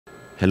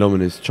Hello, my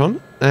name is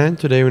John, and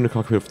today we're in the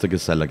cockpit of the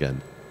Gazelle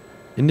again.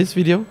 In this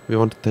video, we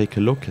want to take a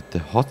look at the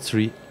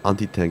HOT3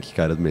 anti-tank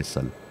guided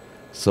missile.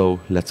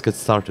 So let's get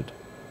started.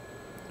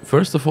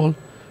 First of all,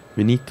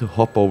 we need to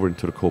hop over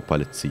into the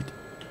co-pilot seat.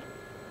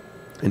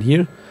 And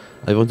here,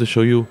 I want to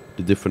show you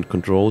the different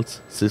controls,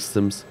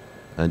 systems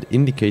and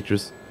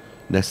indicators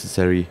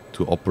necessary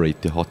to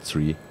operate the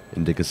HOT3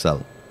 in the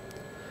Gazelle.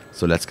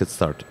 So let's get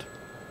started.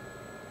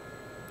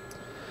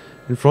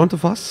 In front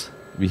of us,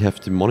 we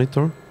have the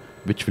monitor,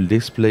 which will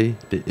display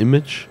the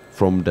image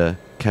from the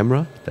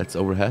camera that's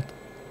overhead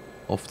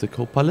of the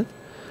co-pilot,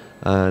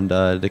 and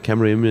the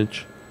camera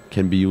image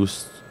can be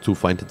used to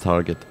find the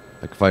target,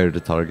 acquire the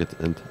target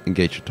and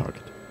engage the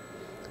target.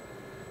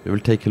 We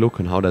will take a look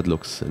on how that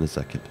looks in a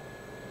second.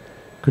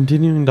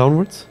 Continuing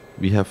downwards,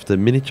 we have the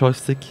mini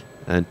joystick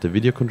and the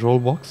video control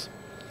box,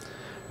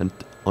 and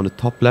on the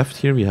top left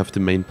here we have the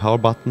main power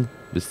button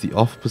with the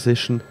off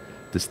position,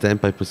 the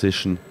standby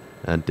position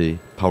and the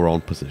power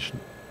on position.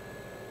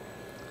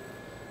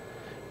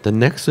 Then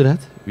next to that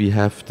we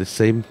have the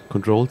same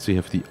controls. We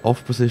have the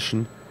off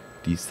position,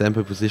 the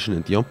standby position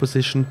and the on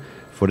position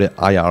for the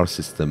IR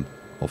system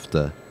of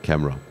the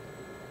camera.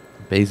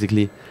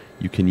 Basically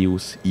you can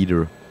use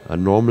either a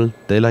normal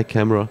daylight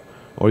camera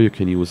or you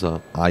can use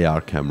a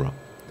IR camera.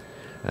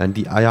 And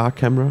the IR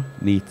camera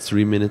needs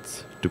 3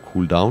 minutes to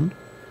cool down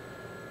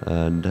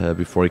and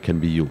before it can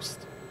be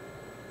used.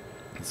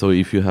 So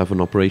if you have an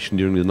operation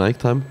during the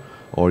nighttime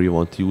or you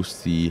want to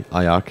use the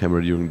IR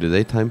camera during the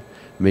daytime,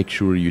 make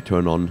sure you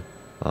turn on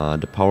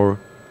the power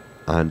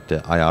and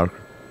the IR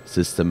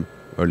system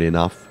early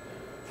enough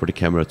for the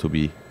camera to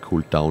be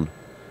cooled down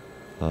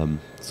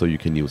so you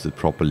can use it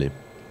properly.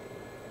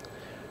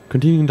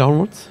 Continuing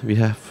downwards, we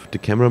have the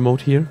camera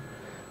mode here,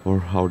 or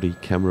how the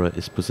camera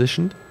is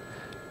positioned.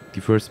 The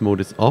first mode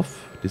is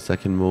off, the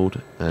second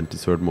mode and the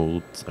third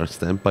mode are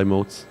standby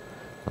modes.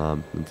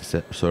 And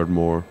the third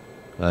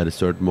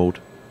mode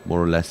more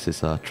or less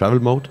is a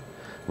travel mode,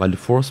 while the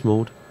fourth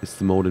mode is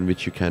the mode in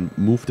which you can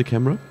move the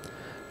camera.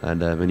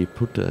 And when you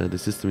put the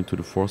system into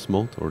the force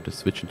mode, or the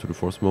switch into the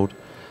force mode,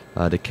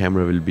 the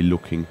camera will be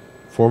looking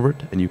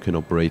forward and you can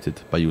operate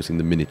it by using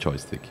the mini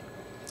joystick.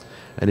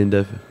 And in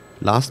the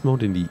last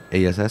mode, in the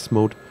ASS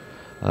mode,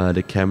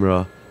 the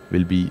camera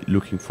will be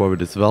looking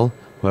forward as well.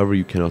 However,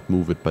 you cannot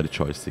move it by the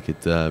joystick.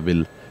 It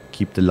will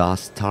keep the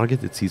last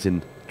target it sees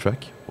in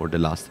track, or the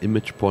last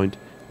image point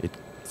it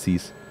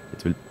sees.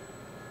 It will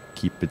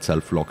keep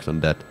itself locked on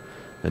that,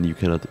 and you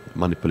cannot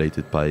manipulate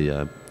it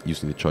by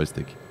using the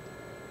joystick,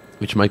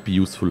 which might be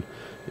useful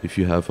if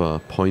you have a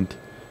point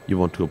you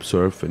want to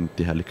observe and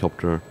the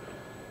helicopter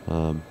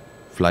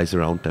flies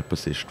around that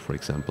position, for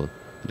example.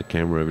 The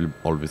camera will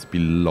always be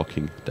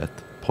locking that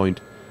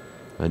point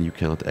and you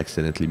cannot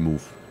accidentally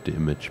move the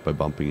image by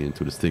bumping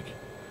into the stick,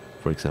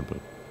 for example.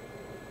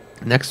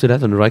 Next to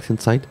that, on the right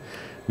hand side,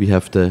 we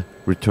have the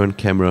return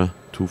camera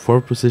to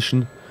forward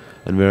position,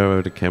 and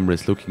wherever the camera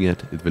is looking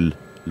at, it will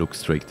look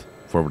straight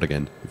forward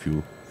again if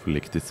you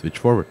flick the switch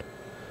forward.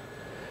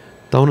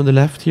 Down on the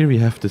left here we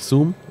have the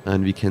zoom,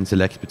 and we can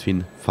select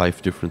between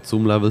 5 different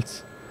zoom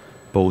levels,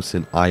 both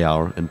in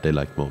IR and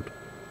daylight mode.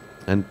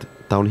 And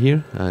down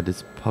here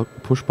this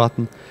push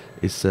button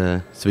is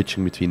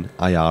switching between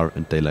IR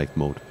and daylight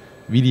mode.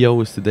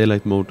 VDO is the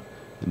daylight mode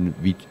and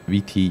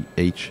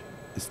VTH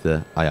is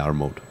the IR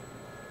mode.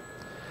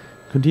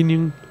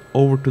 Continuing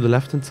over to the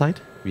left hand side,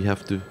 we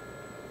have the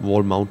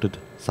wall mounted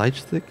side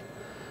stick,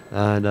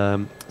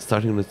 and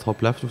starting on the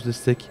top left of the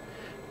stick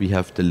we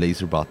have the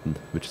laser button,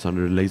 which is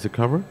under the laser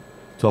cover.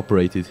 To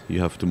operate it you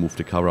have to move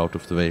the cover out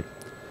of the way,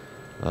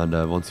 and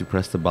once you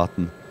press the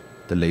button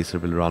the laser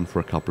will run for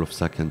a couple of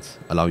seconds,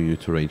 allowing you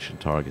to range the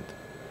target.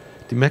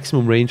 The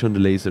maximum range on the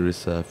laser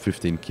is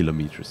 15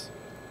 kilometers.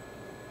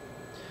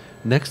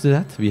 Next to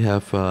that we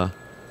have a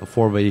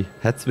 4-way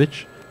head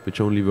switch, which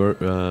only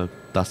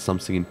does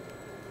something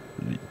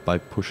by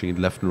pushing it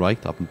left and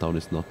right. Up and down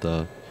is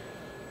not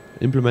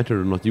implemented,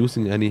 or not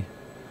using any,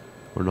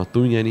 or not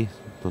doing any,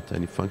 not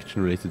any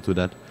function related to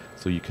that.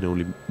 So you can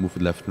only move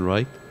it left and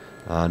right,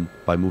 and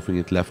by moving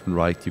it left and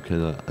right you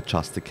can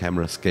adjust the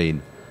camera's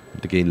gain.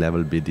 The gain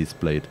level will be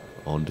displayed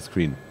on the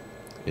screen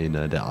in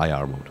the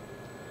IR mode.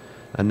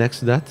 And next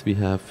to that we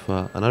have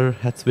another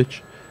head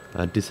switch,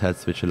 and this head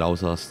switch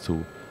allows us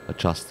to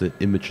adjust the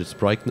image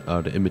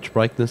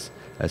brightness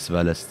as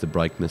well as the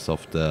brightness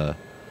of the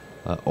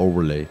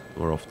overlay,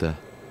 or of the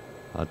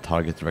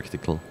target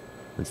reticle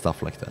and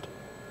stuff like that.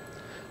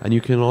 And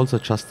you can also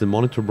adjust the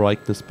monitor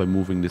brightness by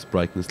moving this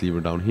brightness lever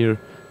down here,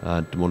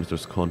 and the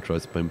monitor's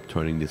contrast by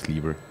turning this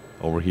lever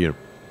over here,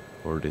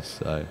 or this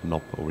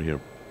knob over here.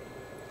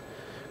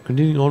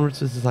 Continuing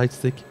onwards with the side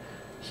stick,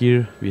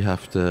 here we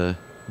have the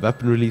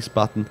weapon release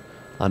button.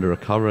 Under a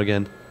cover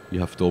again, you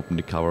have to open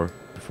the cover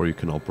before you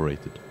can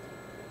operate it.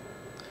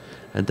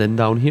 And then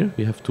down here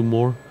we have 2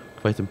 more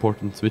quite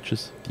important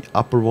switches. The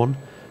upper one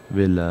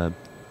will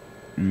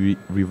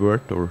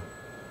revert or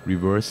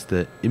reverse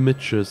the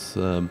images,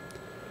 the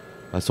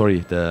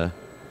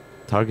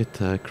target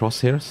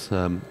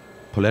crosshairs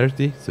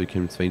polarity, so you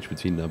can change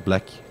between a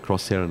black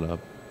crosshair and a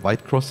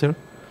white crosshair.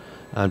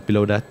 And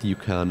below that you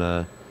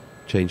can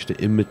change the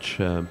image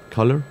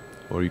color,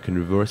 or you can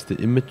reverse the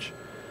image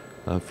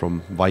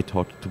from white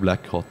hot to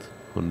black hot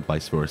and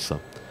vice versa.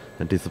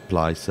 And this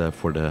applies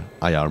for the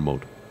IR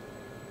mode.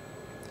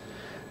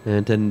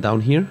 And then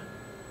down here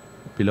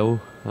below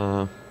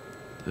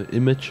the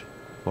image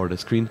or the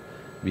screen,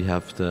 we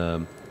have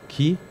the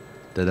key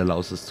that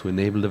allows us to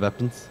enable the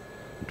weapons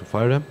and to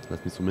fire them.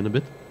 Let me zoom in a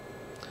bit.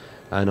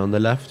 And on the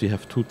left we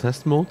have two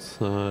test modes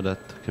that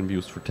can be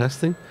used for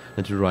testing,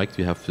 and to the right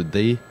we have the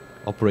day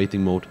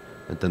operating mode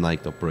and the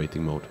night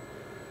operating mode.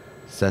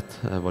 Set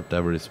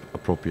whatever is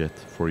appropriate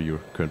for your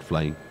current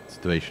flying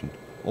situation,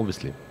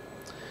 obviously.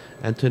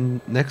 And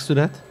then next to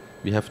that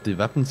we have the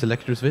weapon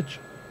selector switch,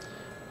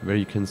 where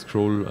you can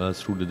scroll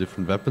through the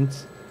different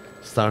weapons,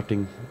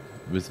 starting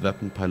with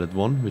weapon pilot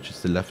 1, which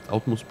is the left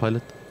outmost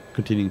pilot,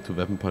 continuing to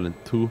weapon pilot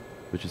 2,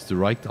 which is the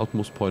right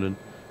outmost pilot,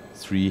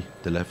 3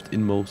 the left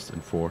inmost,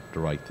 and 4 the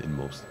right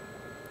inmost.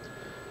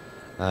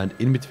 And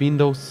in between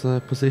those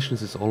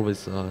positions is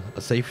always a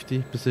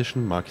safety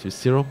position marked with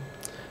 0,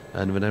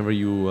 and whenever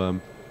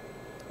you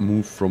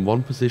move from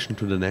one position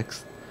to the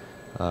next,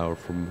 or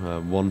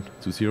from 1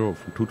 to 0 or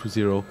from 2 to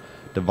 0,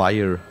 the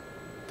wire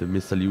the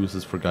missile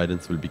uses for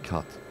guidance will be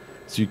cut.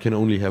 So you can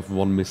only have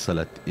one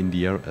missile in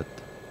the air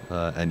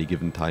at any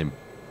given time.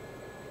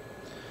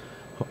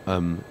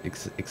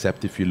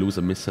 Except if you lose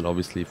a missile,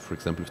 obviously, for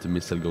example, if the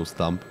missile goes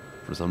dumb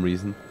for some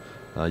reason,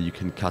 you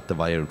can cut the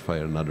wire and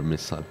fire another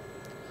missile.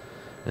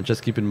 And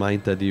just keep in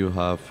mind that you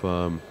have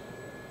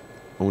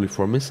only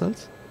 4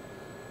 missiles,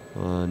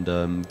 and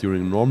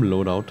during normal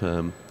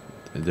loadout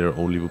there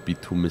only would be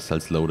 2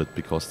 missiles loaded,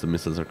 because the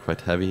missiles are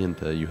quite heavy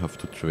and you have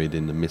to trade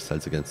in the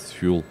missiles against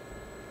fuel.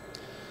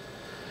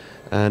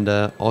 And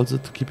also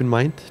to keep in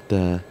mind,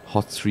 the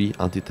HOT3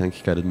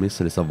 anti-tank guided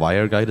missile is a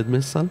wire guided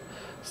missile,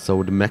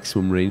 so the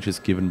maximum range is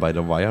given by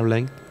the wire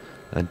length,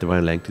 and the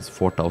wire length is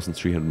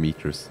 4,300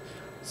 meters.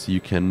 So you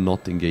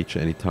cannot engage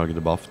any target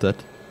above that.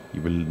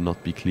 You will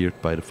not be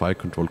cleared by the fire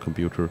control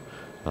computer,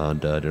 and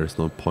there is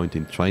no point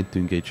in trying to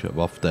engage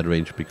above that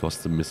range, because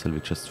the missile will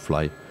just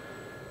fly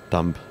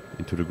dumb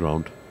into the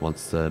ground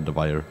once the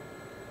wire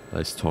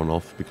is torn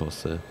off,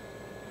 because the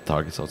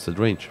target is outside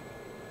range.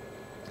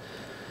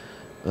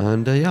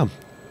 And yeah,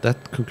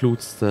 that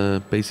concludes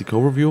the basic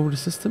overview of the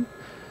system,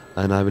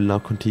 and I will now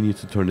continue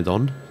to turn it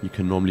on. You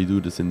can normally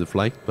do this in the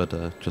flight,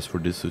 but just for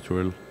this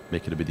tutorial,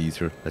 make it a bit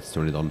easier, let's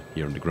turn it on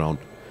here on the ground.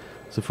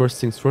 So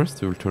first things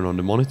first, we will turn on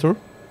the monitor,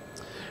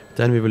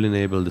 then we will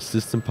enable the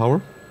system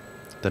power,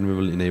 then we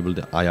will enable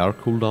the IR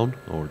cooldown,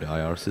 or the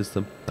IR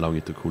system, allowing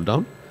it to cool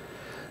down,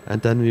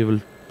 and then we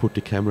will put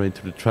the camera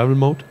into the travel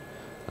mode.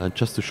 And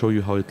just to show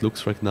you how it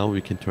looks right now,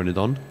 we can turn it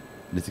on,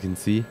 and as you can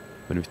see,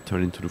 when we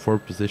turn into the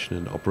forward position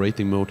in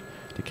operating mode,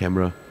 the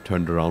camera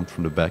turned around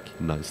from the back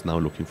and is now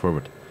looking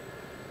forward.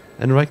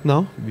 And right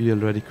now we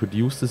already could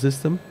use the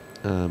system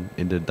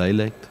in the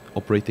daylight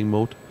operating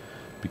mode,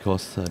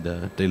 because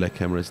the daylight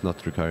camera is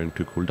not requiring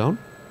to cool down.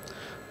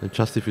 And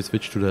just if we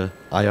switch to the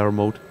IR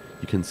mode,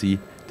 you can see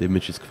the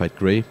image is quite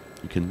grey.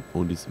 You can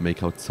only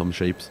make out some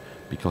shapes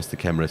because the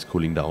camera is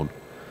cooling down.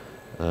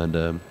 And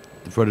the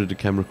further the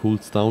camera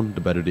cools down,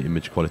 the better the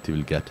image quality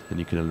will get, and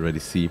you can already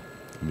see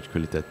image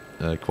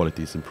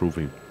quality is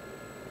improving.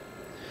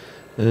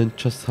 And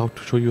just how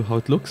to show you how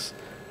it looks,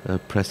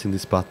 pressing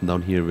this button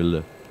down here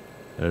will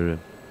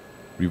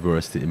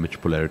reverse the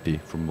image polarity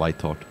from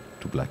white hot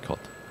to black hot,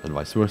 and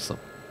vice versa.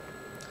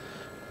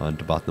 And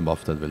the button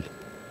above that will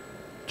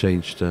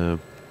change the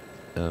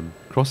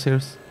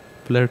crosshairs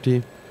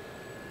polarity.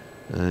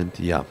 And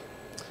yeah,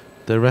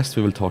 the rest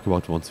we will talk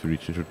about once we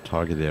reach into the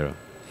target area.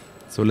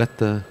 So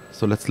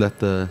let's let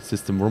the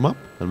system warm up,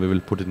 and we will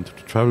put it into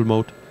the travel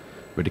mode,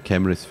 where the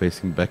camera is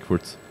facing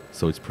backwards,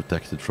 so it's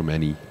protected from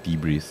any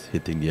debris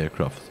hitting the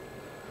aircraft.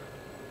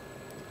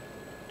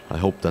 I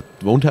hope that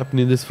won't happen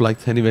in this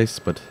flight anyways,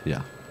 but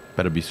yeah,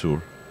 better be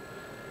sure.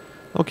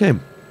 Okay,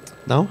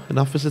 now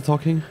enough with the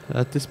talking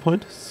at this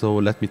point, so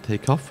let me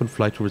take off and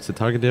fly towards the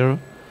target area,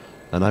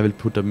 and I will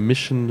put a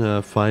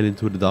mission file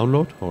into the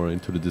download, or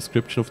into the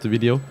description of the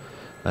video.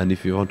 And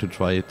if you want to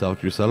try it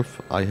out yourself,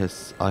 I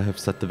have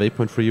set the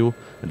waypoint for you,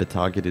 and the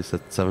target is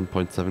at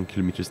 7.7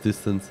 kilometers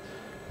distance,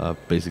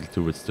 basically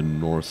towards the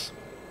north.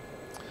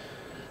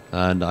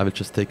 And I will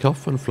just take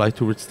off and fly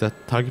towards that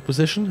target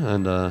position,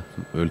 and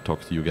we will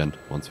talk to you again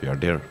once we are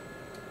there.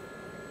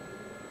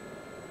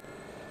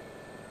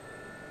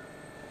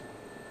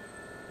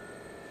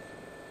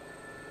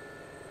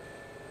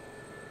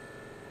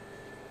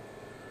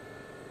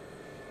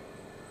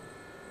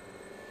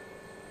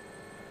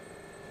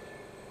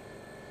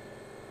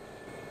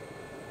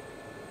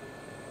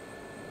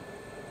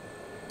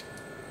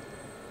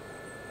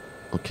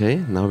 Okay,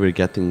 now we're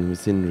getting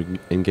within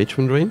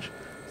engagement range,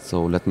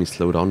 so let me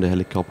slow down the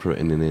helicopter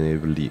and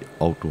enable the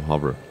auto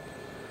hover.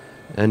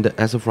 And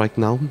as of right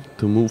now,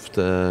 to move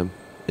the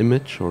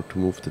image, or to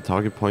move the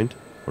target point,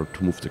 or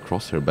to move the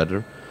crosshair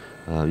better,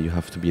 you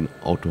have to be in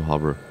auto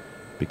hover,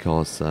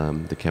 because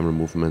the camera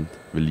movement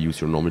will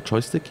use your normal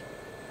joystick,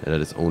 and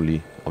that is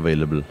only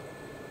available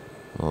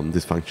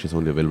This function is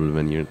only available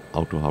when you're in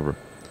auto hover.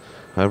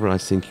 However, I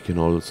think you can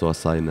also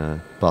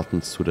assign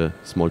buttons to the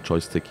small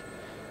joystick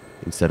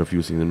instead of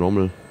using the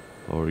normal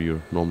or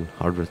your normal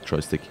hardware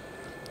joystick.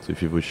 So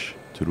if you wish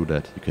to do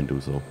that, you can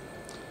do so.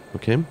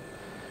 Okay,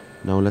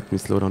 now let me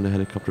slow down the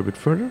helicopter a bit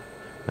further,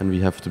 and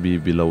we have to be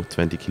below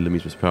 20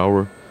 kilometers per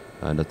hour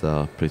and at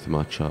a pretty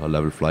much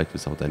level flight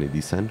without any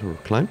descent or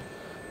climb.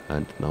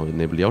 And now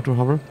enable the auto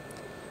hover,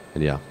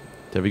 and yeah,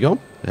 there we go.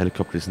 The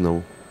helicopter is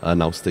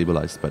now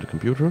stabilized by the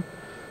computer,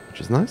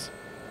 which is nice.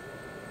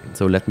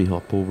 So let me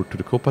hop over to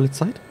the co-pilot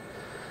side,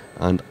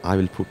 and I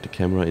will put the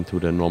camera into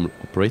the normal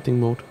operating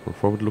mode or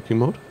forward-looking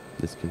mode,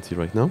 as you can see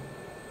right now.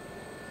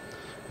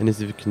 And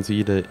as you can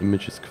see, the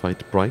image is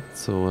quite bright,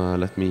 so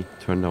let me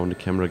turn down the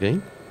camera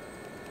gain.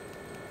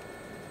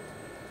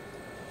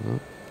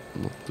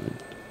 Not doing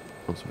it.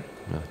 Oh, sorry.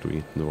 Doing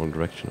it in the wrong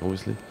direction,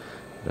 obviously.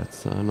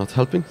 That's not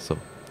helping, so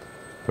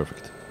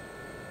perfect.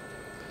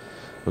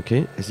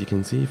 Okay, as you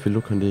can see, if you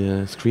look on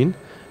the screen,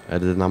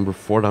 the number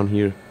 4 down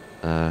here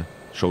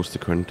shows the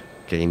current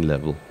gain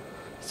level,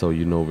 so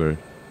you know where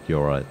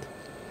you're at.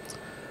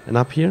 And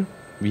up here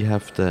we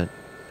have the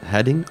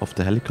heading of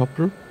the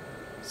helicopter.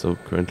 So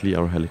currently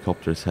our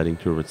helicopter is heading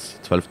towards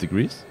 12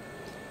 degrees,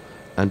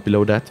 and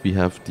below that we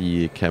have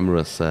the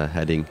camera's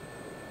heading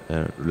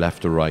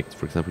left or right.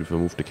 For example, if I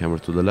move the camera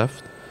to the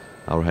left,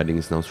 our heading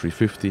is now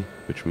 350,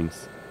 which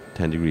means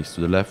 10 degrees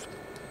to the left.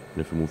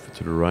 And if I move it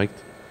to the right,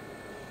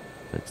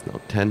 it's now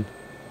 10,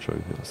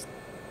 showing us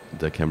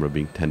the camera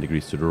being 10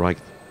 degrees to the right.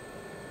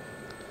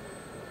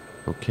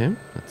 Okay,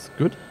 that's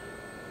good.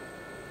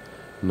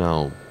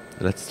 Now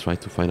let's try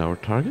to find our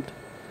target.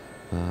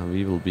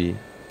 We will be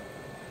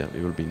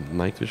in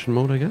night vision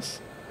mode, I guess,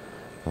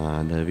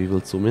 and we will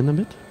zoom in a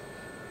bit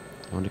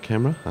on the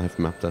camera. I have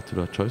mapped that to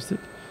the joystick,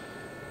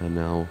 and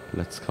now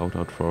let's scout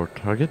out for our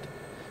target.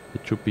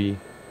 It should be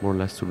more or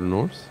less to the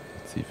north.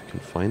 Let's see if we can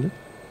find it.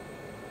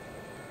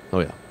 Oh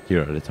yeah,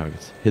 here are the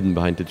targets, hidden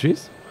behind the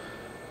trees.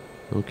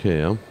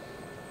 Okay,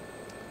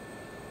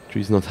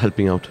 trees not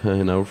helping out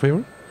in our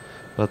favor.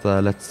 But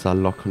let's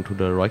lock onto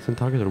the right hand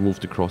target, or move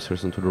the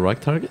crosshairs onto the right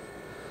target,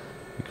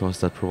 because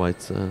that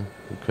provides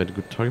quite a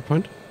good target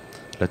point.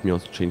 Let me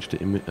also change the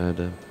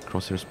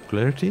crosshairs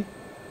polarity.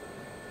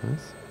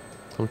 Nice.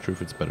 I'm not sure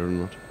if it's better or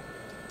not.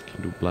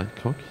 Can do white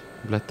hot,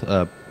 black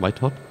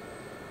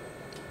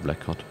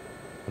hot,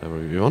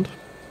 whatever you want.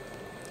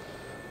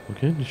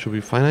 Okay, this should be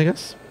fine, I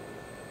guess.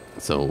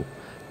 So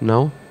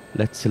now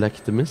let's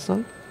select the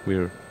missile.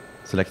 We're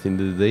selecting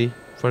the day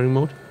firing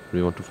mode.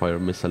 We want to fire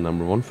missile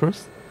number 1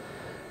 first.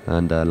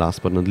 And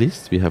last but not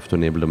least, we have to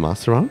enable the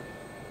master arm.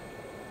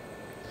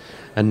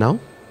 And now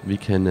we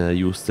can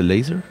use the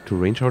laser to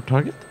range our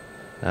target.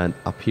 And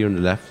up here on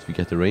the left, we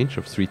get a range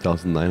of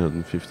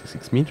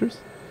 3,956 meters,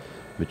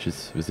 which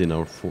is within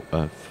our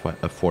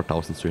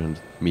 4,300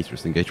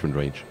 meters engagement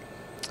range.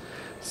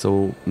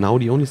 So now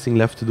the only thing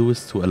left to do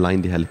is to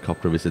align the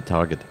helicopter with the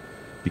target,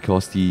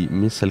 because the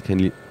missile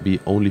can be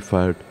only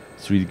fired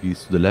 3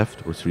 degrees to the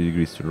left or 3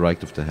 degrees to the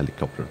right of the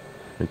helicopter.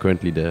 And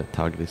currently the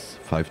target is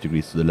 5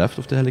 degrees to the left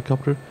of the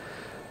helicopter.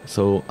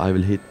 So I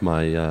will hit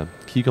my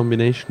key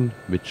combination,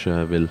 which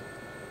will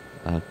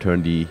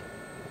turn the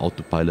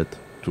autopilot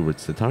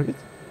towards the target.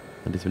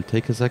 And this will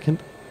take a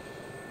second.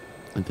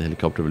 And the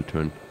helicopter will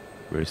turn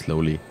very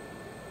slowly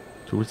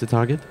towards the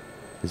target.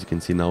 As you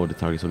can see now, the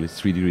target is only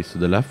 3 degrees to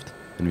the left.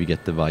 And we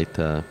get the white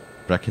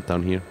bracket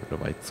down here, or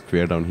the white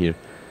square down here,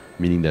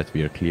 meaning that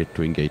we are cleared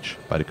to engage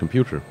by the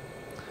computer.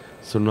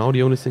 So now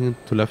the only thing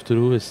left to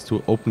do is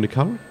to open the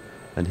cover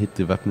and hit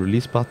the weapon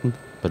release button.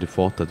 By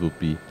default that would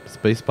be the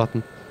space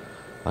button.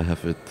 I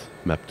have it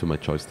mapped to my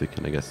joystick,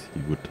 and I guess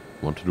you would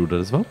want to do that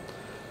as well.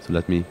 So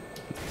let me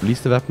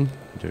release the weapon.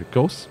 There it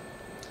goes.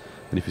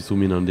 And if you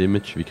zoom in on the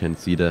image, we can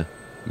see the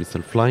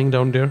missile flying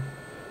down there.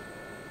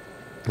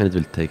 And it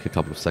will take a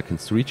couple of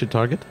seconds to reach the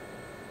target.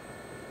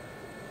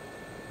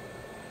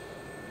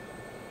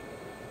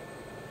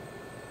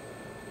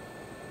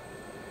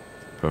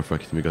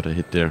 Perfect, we got a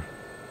hit there.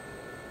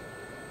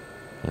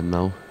 And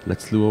now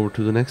let's flew over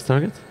to the next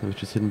target,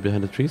 which is hidden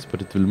behind the trees,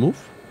 but it will move,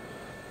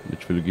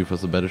 which will give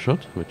us a better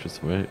shot, which is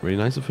very, very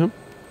nice of him.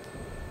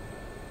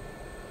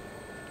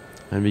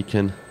 And we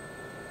can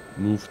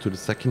move to the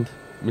second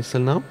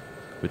missile now,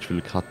 which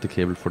will cut the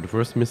cable for the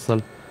first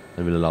missile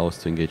and will allow us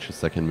to engage the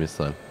second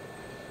missile.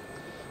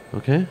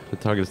 Okay, the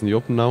target is in the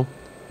open now.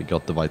 We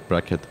got the white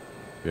bracket.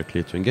 We are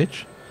clear to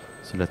engage.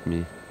 So let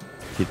me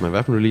hit my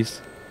weapon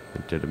release,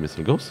 and there the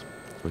missile goes.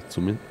 Let's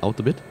zoom in out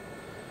a bit.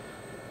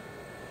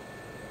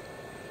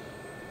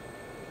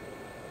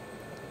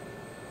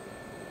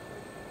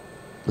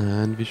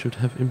 And we should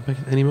have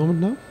impact at any moment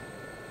now.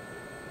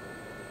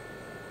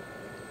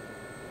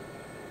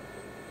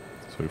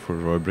 Sorry for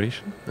the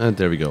vibration. And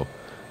there we go.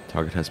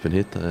 Target has been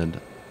hit, and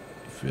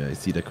if I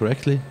see that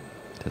correctly,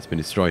 it has been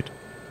destroyed.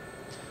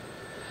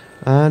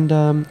 And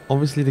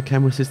obviously the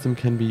camera system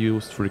can be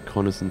used for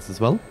reconnaissance as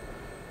well.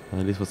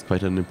 This was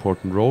quite an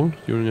important role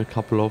during a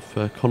couple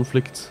of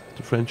conflicts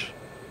the French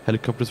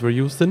helicopters were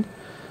used in.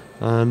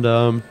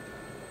 And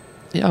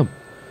yeah,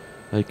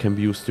 It can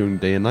be used during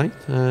day and night,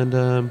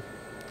 and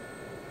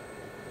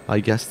I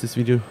guess this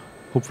video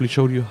hopefully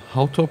showed you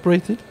how to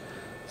operate it.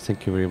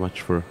 Thank you very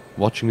much for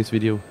watching this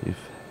video. If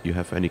you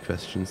have any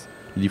questions,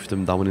 leave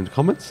them down in the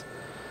comments.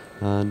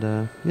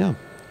 And yeah,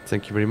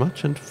 thank you very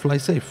much and fly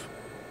safe.